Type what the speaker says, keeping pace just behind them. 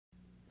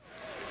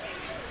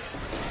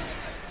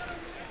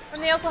From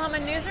the Oklahoma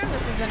newsroom,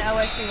 this is an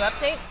OSU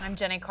update. I'm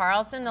Jenny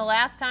Carlson. The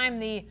last time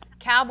the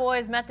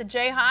Cowboys met the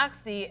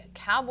Jayhawks, the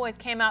Cowboys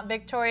came out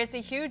victorious. A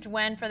huge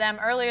win for them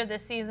earlier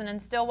this season in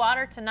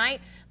Stillwater.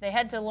 Tonight, they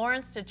head to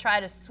Lawrence to try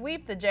to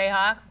sweep the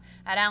Jayhawks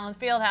at Allen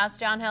Fieldhouse.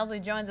 John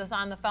Helsley joins us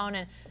on the phone.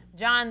 And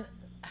John,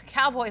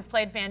 Cowboys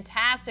played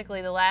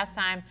fantastically the last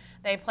time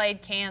they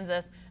played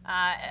Kansas.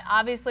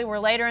 Obviously, we're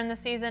later in the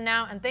season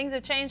now, and things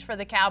have changed for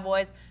the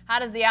Cowboys. How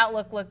does the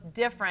outlook look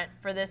different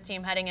for this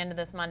team heading into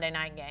this Monday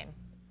night game?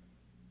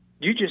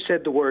 You just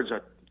said the words,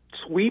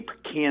 sweep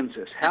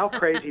Kansas. How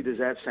crazy does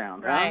that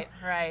sound? Right,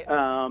 huh?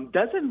 Right.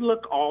 Doesn't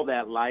look all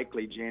that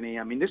likely, Jenny.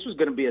 I mean, this was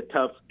going to be a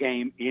tough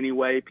game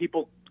anyway.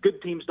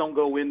 Good teams don't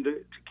go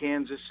into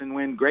Kansas and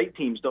win. Great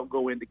teams don't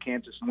go into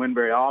Kansas and win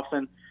very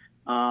often.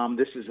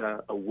 This is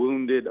a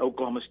wounded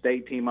Oklahoma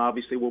State team.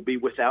 Obviously, will be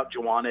without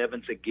Juwan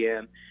Evans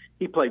again.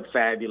 He played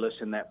fabulous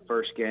in that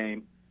first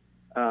game.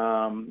 They're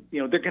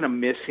going to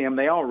miss him.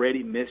 They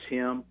already miss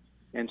him.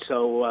 And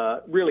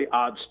so really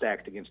odds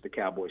stacked against the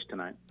Cowboys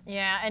tonight.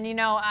 Yeah, and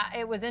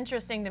it was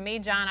interesting to me,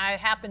 John. I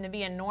happened to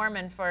be in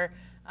Norman for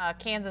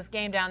Kansas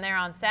game down there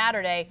on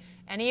Saturday,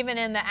 and even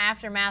in the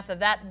aftermath of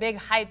that big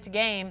hyped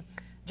game,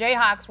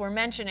 Jayhawks were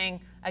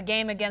mentioning a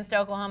game against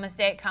Oklahoma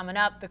State coming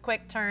up, the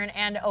quick turn,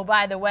 and oh,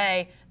 by the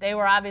way, they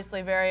were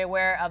obviously very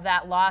aware of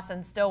that loss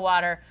in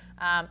Stillwater.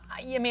 I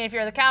mean, if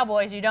you're the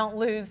Cowboys, you don't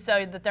lose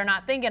so that they're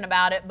not thinking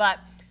about it, but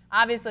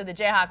obviously the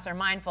Jayhawks are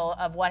mindful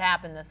of what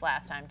happened this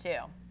last time too.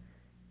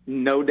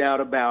 No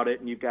doubt about it,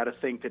 and you've got to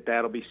think that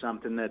that'll be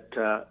something that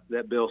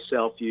Bill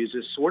Self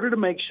uses, sort of to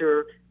make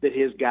sure that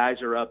his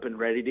guys are up and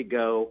ready to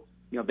go.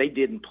 They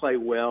didn't play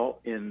well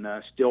in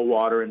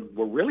Stillwater and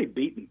were really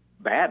beaten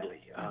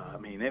badly. I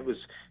mean, it was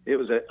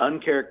an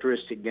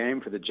uncharacteristic game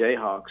for the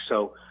Jayhawks.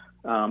 So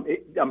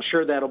I'm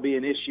sure that'll be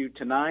an issue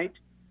tonight.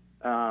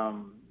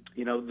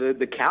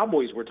 The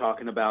Cowboys were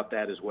talking about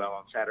that as well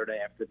on Saturday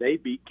after they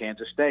beat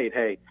Kansas State.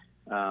 Hey,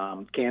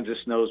 Kansas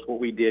knows what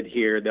we did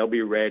here. They'll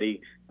be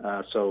ready.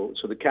 So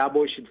the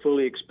Cowboys should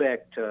fully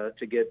expect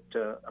to get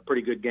a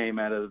pretty good game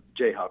out of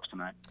the Jayhawks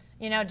tonight.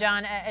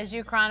 John, as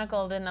you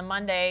chronicled in the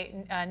Monday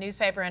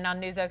newspaper and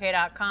on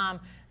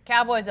newsok.com,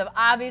 Cowboys have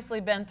obviously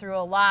been through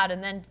a lot,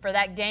 and then for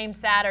that game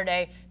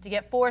Saturday to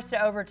get forced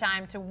to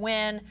overtime to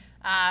win,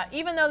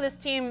 even though this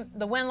team,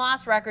 the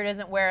win-loss record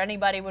isn't where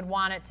anybody would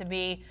want it to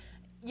be,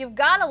 you've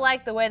got to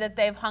like the way that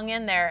they've hung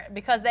in there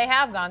because they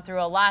have gone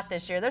through a lot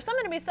this year. There's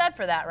something to be said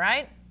for that,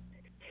 right?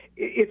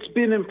 It's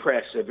been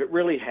impressive. It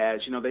really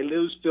has. They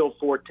lose Phil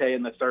Forte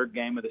in the third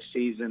game of the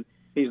season.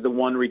 He's the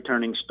one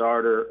returning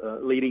starter,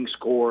 leading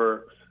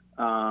scorer,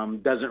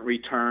 doesn't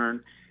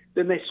return.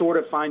 Then they sort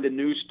of find a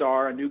new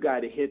star, a new guy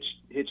to hitch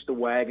the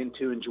wagon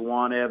to in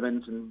Juwan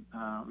Evans, and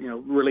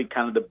really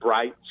kind of the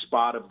bright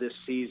spot of this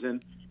season.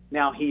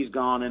 Now he's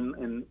gone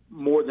and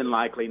more than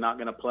likely not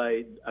going to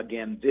play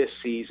again this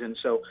season.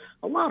 So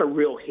a lot of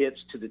real hits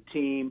to the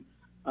team,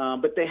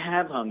 but they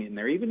have hung in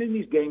there. Even in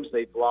these games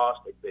they've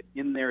lost, they've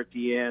been in there at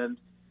the end.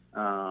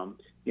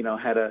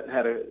 Had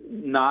a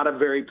not a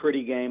very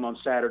pretty game on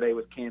Saturday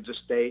with Kansas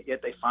State,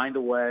 yet they find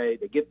a way.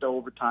 They get to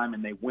overtime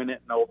and they win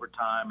it in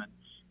overtime. And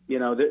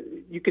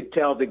you could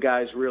tell the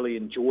guys really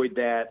enjoyed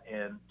that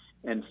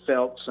and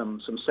felt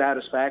some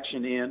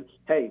satisfaction in,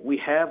 hey, we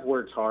have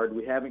worked hard,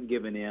 we haven't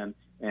given in.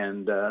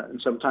 And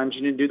sometimes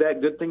you need to do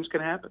that, good things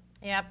can happen.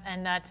 Yep,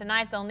 and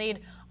tonight they'll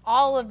need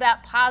all of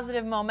that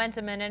positive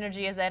momentum and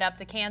energy as they head up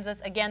to Kansas.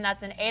 Again,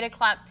 that's an 8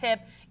 o'clock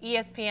tip,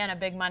 ESPN, a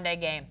big Monday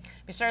game.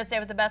 Be sure to stay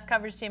with the best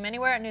coverage team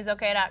anywhere at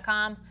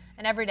newsok.com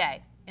and every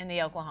day in the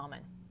Oklahoman.